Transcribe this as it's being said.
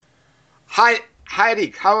Hi,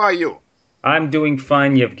 Rick. How are you? I'm doing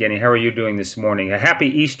fine, Yevgeny. How are you doing this morning? A happy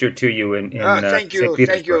Easter to you in Thank St. you, thank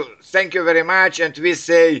Petersburg. you, thank you very much. And we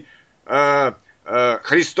say,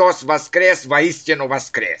 Христос воскрес, воистину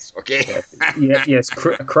воскрес. Okay? Yes,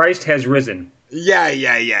 Christ has risen. Yeah.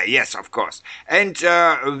 Yes, of course. And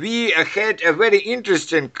we had a very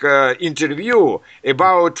interesting interview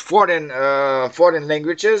about foreign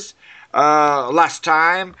languages last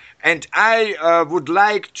time, and I would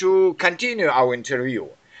like to continue our interview.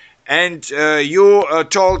 And you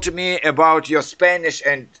told me about your Spanish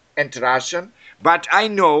and Russian, but I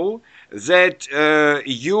know that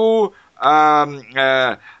you were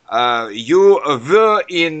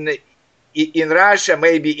in Russia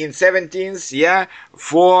maybe in 17th, yeah,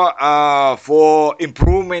 for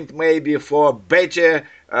improvement, maybe for better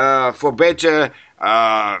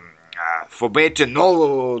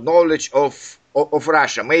knowledge of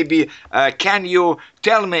Russia. Maybe can you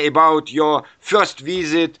tell me about your first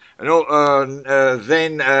visit?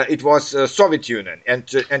 Then it was Soviet Union,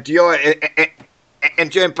 and your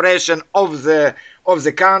impression of the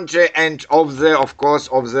country and of course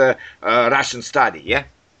of the Russian study. Yeah.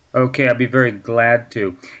 Okay, I'd be very glad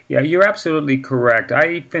to. Yeah, you're absolutely correct.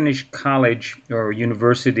 I finished college or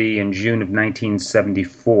university in June of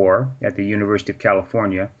 1974 at the University of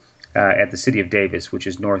California at the city of Davis, which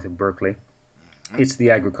is north of Berkeley. It's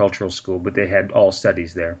the agricultural school, but they had all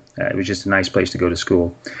studies there. It was just a nice place to go to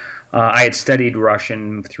school. I had studied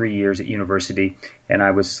Russian 3 years at university, and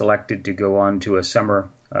I was selected to go on to a summer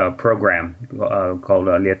program called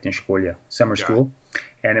Letnya Shkolya, summer Yeah. school.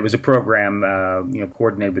 And it was a program,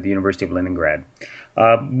 coordinated with the University of Leningrad.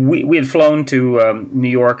 We had flown to New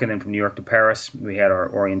York, and then from New York to Paris. We had our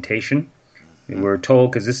orientation. We were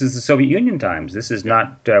told, because this is the Soviet Union times, this is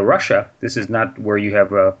not Russia. This is not where you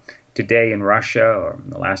have today in Russia, or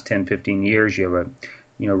in the last 10, 15 years, you have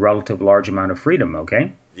a relative large amount of freedom,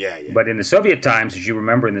 okay? Yeah. But in the Soviet times, as you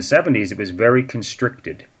remember in the 70s, it was very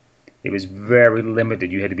constricted. It was very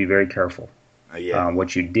limited. You had to be very careful Yeah.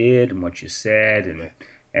 what you did and what you said and Yeah.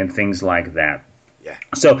 and things like that. Yeah.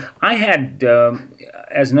 So I had,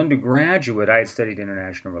 as an undergraduate, I had studied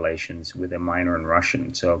international relations with a minor in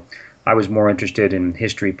Russian. So I was more interested in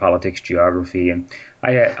history, politics, geography, and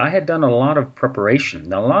I had done a lot of preparation.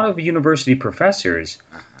 Now, a lot of university professors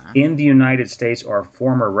in the United States are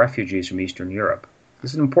former refugees from Eastern Europe.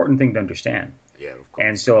 This is an important thing to understand. Yeah, of course.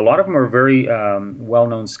 And so a lot of them are very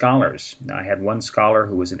well-known scholars. I had one scholar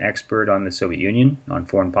who was an expert on the Soviet Union, on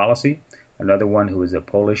foreign policy. Another one who was a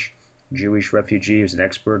Polish Jewish refugee, who was an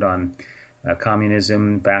expert on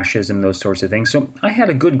communism, fascism, those sorts of things. So I had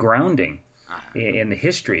a good grounding in the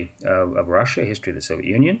history of Russia, history of the Soviet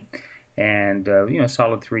Union, and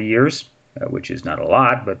solid 3 years, which is not a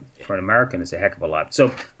lot, but for an American, it's a heck of a lot.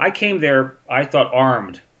 So I came there, I thought,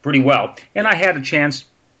 armed pretty well, and I had a chance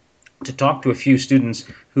to talk to a few students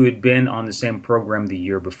who had been on the same program the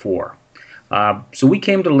year before. So we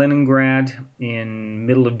came to Leningrad in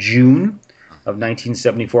middle of June of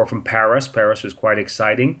 1974 from Paris. Paris was quite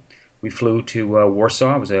exciting. We flew to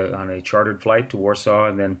Warsaw. I was on a chartered flight to Warsaw,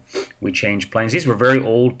 and then we changed planes. These were very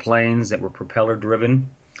old planes that were propeller-driven.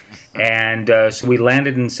 And so we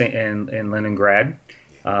landed in Leningrad.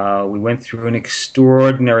 We went through an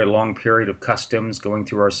extraordinary long period of customs, going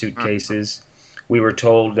through our suitcases. We were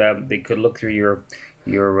told they could look through your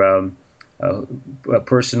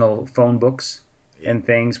personal phone books and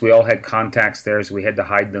things. We all had contacts there, so we had to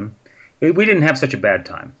hide them. We didn't have such a bad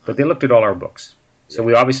time, but they looked at all our books. So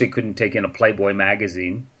we obviously couldn't take in a Playboy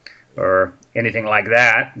magazine or anything like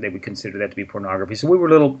that. They would consider that to be pornography. So we were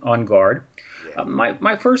a little on guard.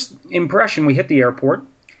 My first impression, we hit the airport,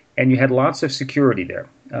 and you had lots of security there,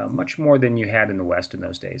 much more than you had in the West in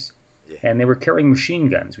those days. Yeah. And they were carrying machine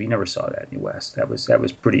guns. We never saw that in the West. That was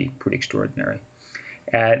pretty extraordinary.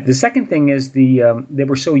 The second thing is they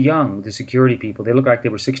were so young, the security people. They looked like they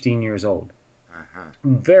were 16 years old.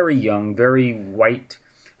 Very young, very white,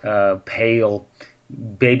 pale,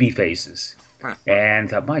 baby faces. And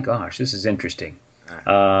thought, my gosh, this is interesting.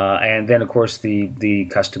 And then, of course, the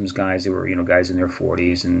customs guys, they were guys in their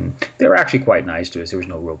 40s, and they were actually quite nice to us. There was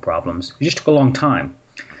no real problems. It just took a long time.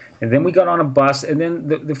 And then we got on a bus, and then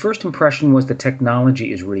the first impression was the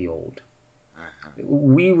technology is really old. There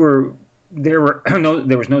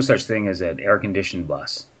was no such thing as an air-conditioned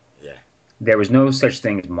bus. Yeah. There was no such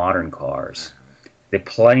thing as modern cars. The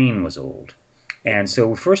plane was old. And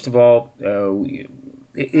so, first of all,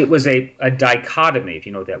 it was a dichotomy, if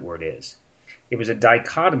you know what that word is. It was a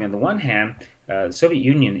dichotomy. On the one hand, the Soviet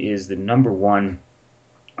Union is the number one,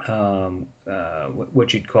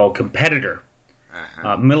 what you'd call competitor,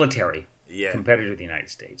 military competitor of the United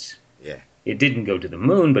States. Yeah. It didn't go to the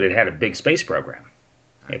moon, but it had a big space program.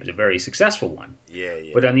 It was a very successful one. Yeah,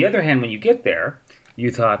 yeah, But on the other hand, when you get there,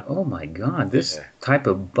 you thought, oh my God, this yeah, type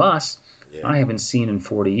of bus yeah. I haven't seen in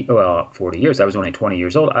 40 years. I was only 20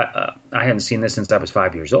 years old. I hadn't seen this since I was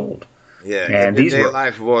 5 years old. Yeah, And these everyday were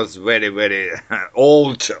life was very, very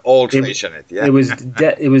old it, fashioned. Yeah,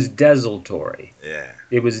 it was desultory. yeah.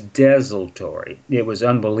 It was desultory. It was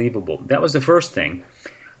unbelievable. That was the first thing.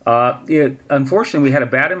 Unfortunately, we had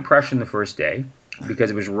a bad impression the first day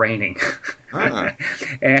because it was raining. Ah,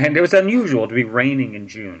 And it was unusual to be raining in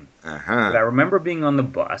June. But I uh-huh. remember being on the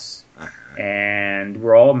bus, and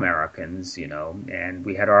we're all Americans, and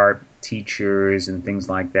we had our teachers and things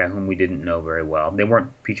like that whom we didn't know very well. They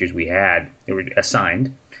weren't teachers we had, they were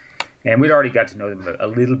assigned. And we'd already got to know them a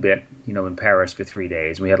little bit, in Paris for 3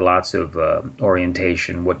 days. We had lots of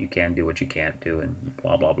orientation, what you can do, what you can't do, and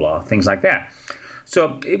blah, blah, blah, things like that.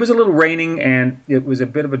 So it was a little raining, and it was a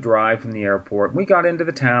bit of a drive from the airport. We got into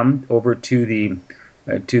the town over to the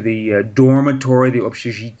dormitory, the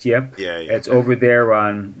общежитие. Yeah, yeah. It's over there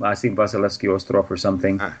on, I think, Vasilevsky Ostrov or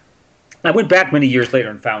something. Ah, I went back many years later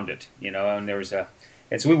and found it, and there was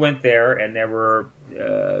and so we went there, and there were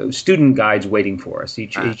student guides waiting for us.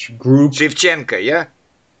 Each group. Shevchenko, yeah?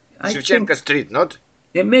 I Shevchenko think Street, not?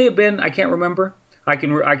 it may have been. I can't remember. I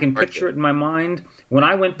can picture it in my mind. When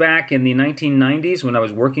I went back in the 1990s, when I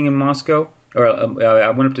was working in Moscow, or I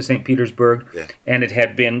went up to St. Petersburg, Yeah. and it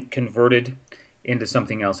had been converted into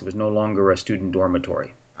something else. It was no longer a student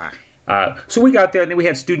dormitory. Ah, So we got there, and then we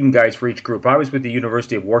had student guides for each group. I was with the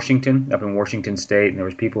University of Washington, up in Washington State, and there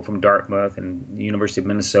was people from Dartmouth and the University of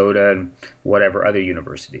Minnesota and whatever other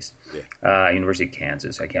universities. yeah. University of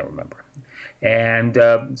Kansas, I can't remember. And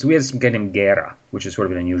so we had some guy named Gera, which is sort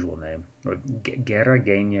of an unusual name, or Gera,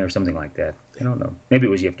 Genia, or something like that. I don't know. Maybe it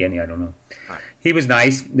was Yevgeny, I don't know. Ah, He was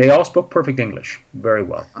nice. They all spoke perfect English, very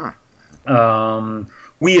well. ah,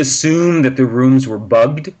 We assumed that the rooms were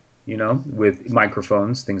bugged, with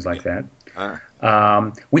microphones, things like that.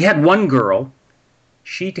 ah, We had one girl.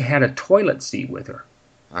 She had a toilet seat with her.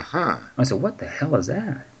 uh-huh. I said, what the hell is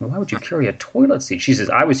that? Well, why would you carry a toilet seat? She says,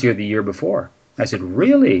 I was here the year before. I said,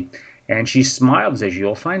 really? And she smiled and says,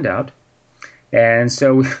 you'll find out. And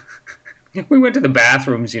so we went to the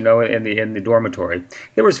bathrooms, in the dormitory.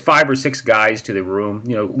 There was 5 or 6 guys to the room.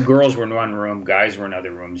 Girls were in one room, guys were in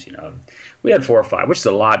other rooms, We had 4 or 5, which is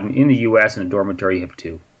a lot. In the U.S., in a dormitory, you have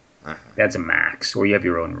 2. That's a max, or you have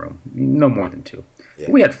your own room. No more than 2.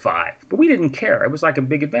 Yeah. We had 5, but we didn't care. It was like a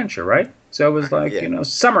big adventure, right? So it was like, Yeah.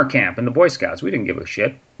 summer camp in the Boy Scouts. We didn't give a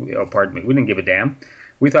shit. Pardon me. We didn't give a damn.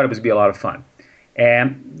 We thought it was going to be a lot of fun.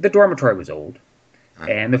 And the dormitory was old.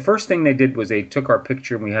 And the first thing they did was they took our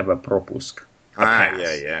picture, and we have a propusk. A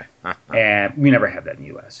pass. Yeah. And we never have that in the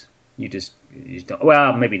U.S. You just don't.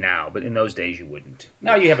 Well, maybe now, but in those days you wouldn't.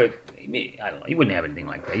 Now you have I don't know. You wouldn't have anything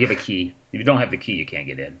like that. You have a key. If you don't have the key, you can't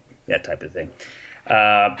get in. That type of thing.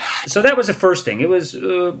 So that was the first thing. It was they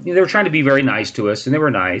were trying to be very nice to us, and they were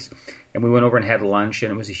nice. And we went over and had lunch,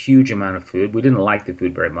 and it was a huge amount of food. We didn't like the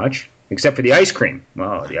food very much, except for the ice cream.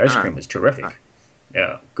 Well, the ice cream was terrific.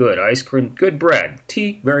 Yeah, good ice cream, good bread,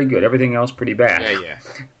 tea, very good. Everything else pretty bad. Yeah.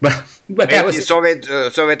 But that was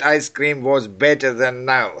Soviet ice cream was better than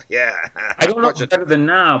now. Yeah. I don't know if it's better than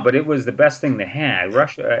now, but it was the best thing they had.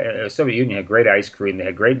 Russia, Soviet Union had great ice cream. They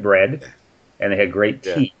had great bread, and they had great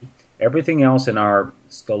tea. Everything else in our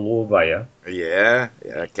stolovaya. Yeah,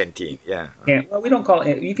 canteen. Yeah. Well, we don't call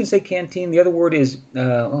it. You can say canteen. The other word is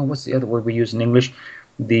what's the other word we use in English?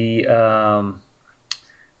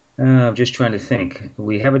 I'm just trying to think.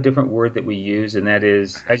 We have a different word that we use, and that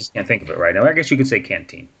is, I just can't think of it right now. I guess you could say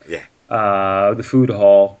canteen. Yeah. The food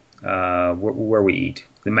hall, where we eat,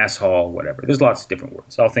 the mess hall, whatever. There's lots of different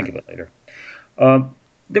words. I'll think of it later.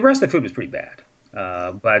 The rest of the food was pretty bad,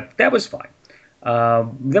 but that was fine.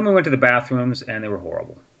 Then we went to the bathrooms, and they were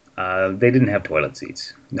horrible. They didn't have toilet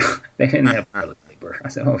seats. They didn't have toilet paper. I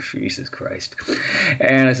said, oh, Jesus Christ.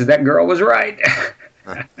 And I said, that girl was right.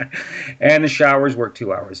 And the showers worked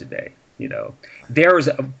 2 hours a day. There was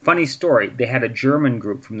a funny story. They had a German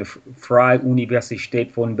group from the Freie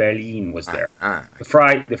Universität von Berlin was there.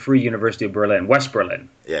 The Free University of Berlin, West Berlin.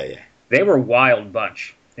 Yeah. They were a wild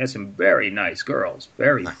bunch. They had some very nice girls,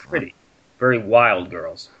 very pretty, very wild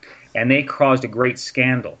girls, and they caused a great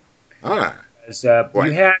scandal. Because,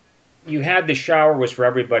 you had the shower was for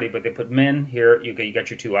everybody, but they put men here. You got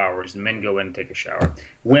your 2 hours. And men go in and take a shower.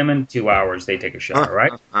 Women 2 hours. They take a shower,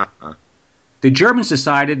 right? The Germans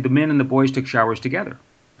decided the men and the boys took showers together.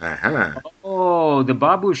 Oh, the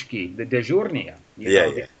babushki, the dejurnia.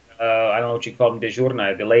 I don't know what you call them,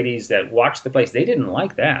 dejurnia. The ladies that watched the place. They didn't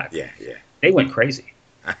like that. Yeah. They went crazy.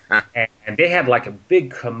 And they had like a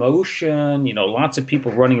big commotion, lots of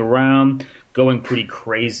people running around, going pretty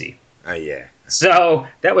crazy. Yeah. So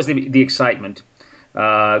that was the excitement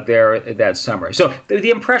there that summer. So the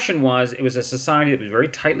impression was it was a society that was very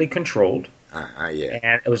tightly controlled, Yeah.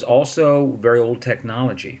 and it was also very old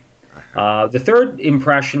technology. The third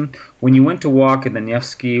impression, when you went to walk in the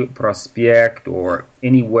Nevsky Prospect or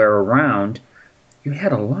anywhere around, you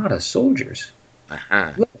had a lot of soldiers.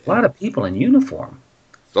 Uh-huh. You had a lot of people in uniform.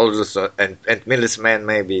 Soldiers and milicemen,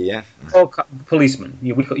 maybe, yeah. Oh, policemen.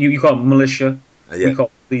 You call them militia. We Yeah. call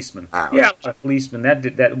them policemen. Okay. Yeah, a lot of policemen.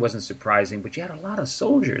 That wasn't surprising, but you had a lot of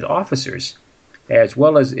soldiers, officers, as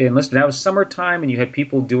well as enlisted. That was summertime, and you had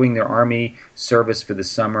people doing their army service for the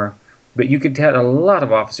summer. But you could have a lot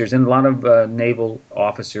of officers and a lot of naval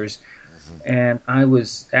officers. And I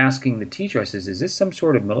was asking the teacher, I says, "Is this some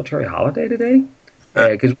sort of military holiday today?"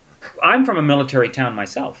 Because I'm from a military town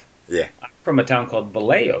myself. Yeah. I'm from a town called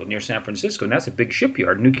Vallejo near San Francisco, and that's a big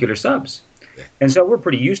shipyard, nuclear subs. Yeah. And so we're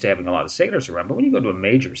pretty used to having a lot of sailors around. But when you go to a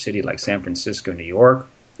major city like San Francisco, New York,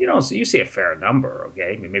 you see a fair number,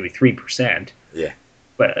 okay, maybe 3%. Yeah.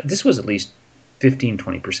 But this was at least 15,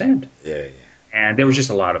 20%. Yeah. Yeah. And there was just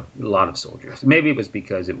a lot of soldiers. Maybe it was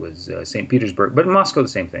because it was St. Petersburg, but in Moscow, the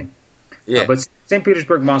same thing. Yeah. But St.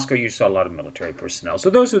 Petersburg, Moscow, you saw a lot of military personnel. So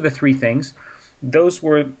those are the three things. Those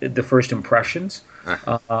were the first impressions.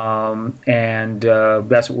 And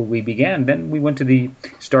that's where we began. Then we went to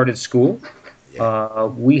started school. Yeah.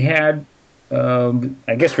 We had,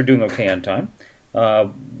 I guess we're doing okay on time,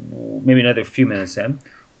 maybe another few minutes in.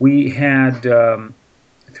 We had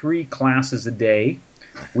 3 classes a day.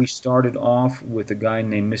 We started off with a guy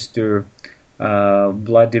named Mr.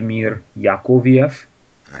 Vladimir Yakovlev,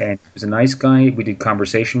 and he was a nice guy. We did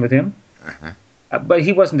conversation with him, but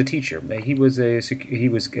he wasn't a teacher. He was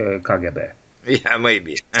KGB. Yeah,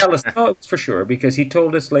 maybe. Tell us, no, it's for sure, because he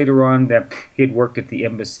told us later on that he had worked at the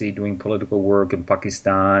embassy doing political work in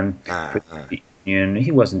Pakistan. And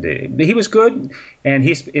he wasn't. He was good, and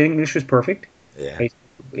his English was perfect. Yeah. He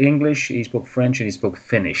spoke English, he spoke French, and he spoke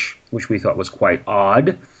Finnish, which we thought was quite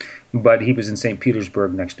odd. But he was in St.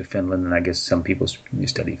 Petersburg next to Finland, and I guess some people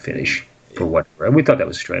study Finnish for whatever. And we thought that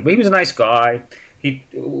was strange. But he was a nice guy.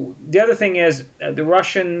 The other thing is, the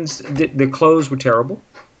Russians, the clothes were terrible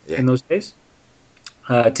in those days.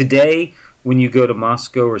 Today, when you go to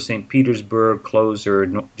Moscow or St. Petersburg, clothes are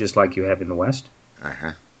just like you have in the West.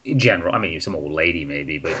 In general, I mean, some old lady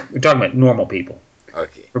maybe, but we're talking about normal people.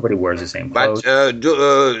 Okay. Everybody wears the same clothes. But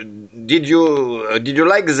did you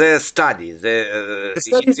like the study? The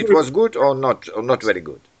studies it was good or not very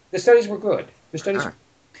good? The studies were good.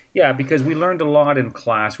 Yeah, because we learned a lot in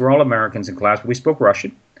class. We're all Americans in class, but we spoke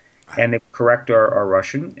Russian, and they correct our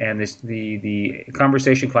Russian. And the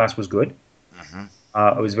conversation class was good.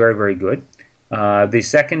 It was very, very good. The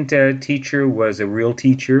second teacher was a real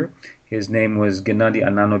teacher. His name was Gennady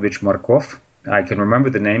Ananovich Markov. I can remember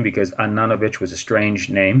the name because Ananovich was a strange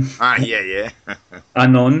name. Yeah.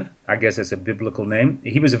 Anon, I guess that's a biblical name.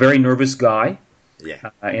 He was a very nervous guy.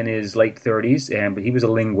 Yeah. In his late 30s, but he was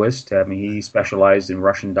a linguist. I mean, he specialized in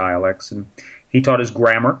Russian dialects, and he taught us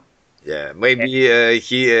grammar. Yeah, maybe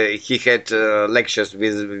he had lectures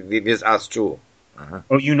with us too.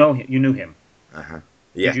 Oh, you knew him.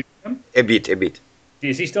 Yeah. Did you know him? A bit.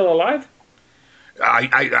 Is he still alive?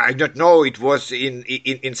 I don't know. It was in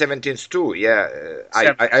 17th too. Yeah,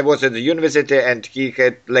 I was at the university and he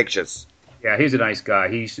had lectures. Yeah, he's a nice guy.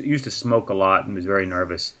 He used to smoke a lot and was very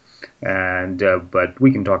nervous. And but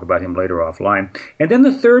we can talk about him later offline. And then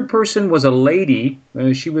the third person was a lady.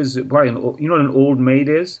 She was probably you know what an old maid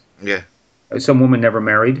is? Yeah. Some woman never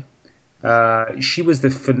married. She was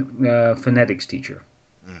the phonetics teacher.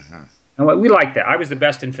 And we liked that. I was the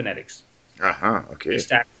best in phonetics. Okay.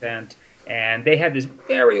 East accent. And they had this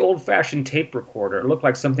very old-fashioned tape recorder. It looked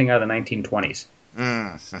like something out of the 1920s.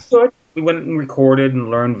 So we went and recorded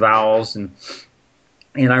and learned vowels. And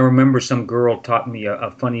I remember some girl taught me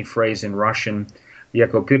a funny phrase in Russian.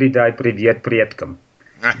 Yako передай привет предкам.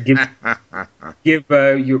 Give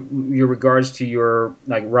your regards to your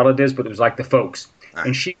relatives, but it was like the folks.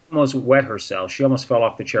 And she almost wet herself. She almost fell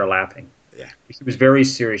off the chair laughing. Yeah. She was very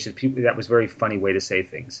serious. That was a very funny way to say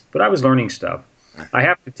things. But I was learning stuff. I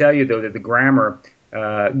have to tell you, though, that the grammar,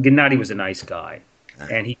 Gennady was a nice guy,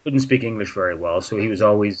 and he couldn't speak English very well, so he was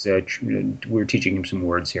always, we were teaching him some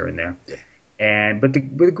words here and there. Yeah. But the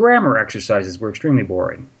grammar exercises were extremely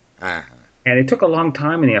boring. And it took a long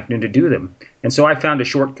time in the afternoon to do them. And so I found a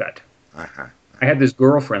shortcut. I had this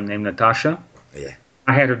girlfriend named Natasha. Yeah.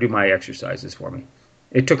 I had her do my exercises for me.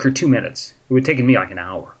 It took her 2 minutes. It would have taken me like an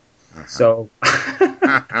hour. So,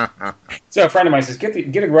 so a friend of mine says, get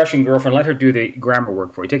a Russian girlfriend, let her do the grammar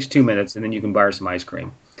work for you. It takes 2 minutes, and then you can buy her some ice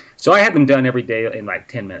cream. So I had them done every day in like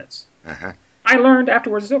 10 minutes. Uh-huh. I learned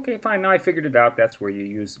afterwards, okay, fine, now I figured it out. That's where you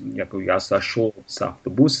use Yakuya Shul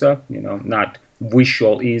Saftabusa, not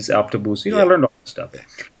Vishol is Aftabusa. I Yeah. learned all this stuff. Yeah.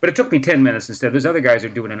 But it took me 10 minutes instead. Those other guys are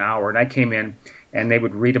doing an hour, and I came in, and they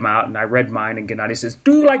would read them out, and I read mine, and Gennady says,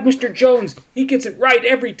 do like Mr. Jones. He gets it right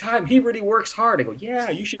every time. He really works hard. I go,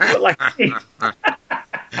 yeah, you should do it like me.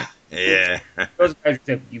 Yeah. Those guys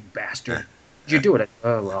said, you bastard. Did you do it?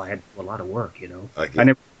 Oh, well, I had a lot of work. Okay. I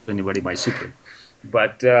never told anybody my secret.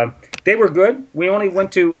 But they were good. We only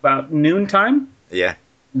went to about noontime. Yeah.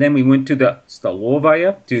 Then we went to the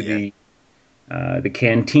Stolovaya, to the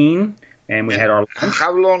canteen, and we had our lunch.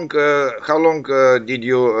 How long did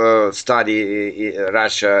you study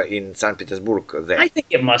Russia in St. Petersburg then? I think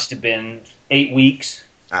it must have been 8 weeks.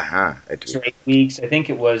 Uh-huh. 8 weeks. I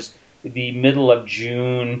think it was the middle of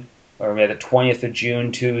June, or the 20th of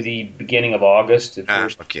June to the beginning of August, the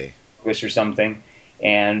first Okay. August or something.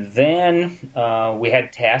 And then we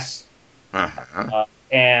had tests. Uh-huh.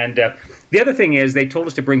 And the other thing is they told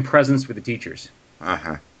us to bring presents for the teachers.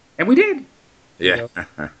 Uh-huh. And we did. Yeah.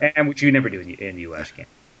 And which you never do in the U.S. Camp.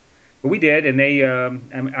 But we did, and they.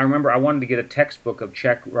 I remember I wanted to get a textbook of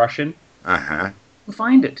Czech Russian. Uh-huh. Couldn't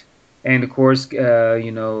find it, and of course,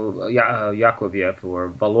 Yakovlev or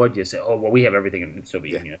Volodya said, "Oh, well, we have everything in the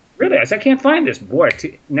Soviet Union." Really? I said, "I can't find this." Boy,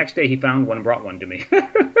 next day he found one and brought one to me.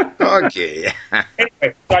 Okay.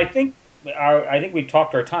 Anyway, so I think we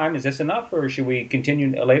talked our time. Is this enough, or should we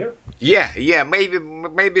continue later? Yeah,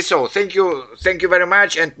 maybe so. Thank you very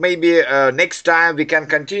much, and maybe next time we can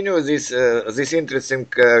continue this interesting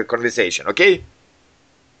conversation. Okay.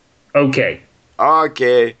 Okay.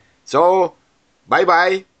 Okay. So, bye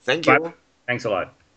bye. Thank you. Bye. Thanks a lot.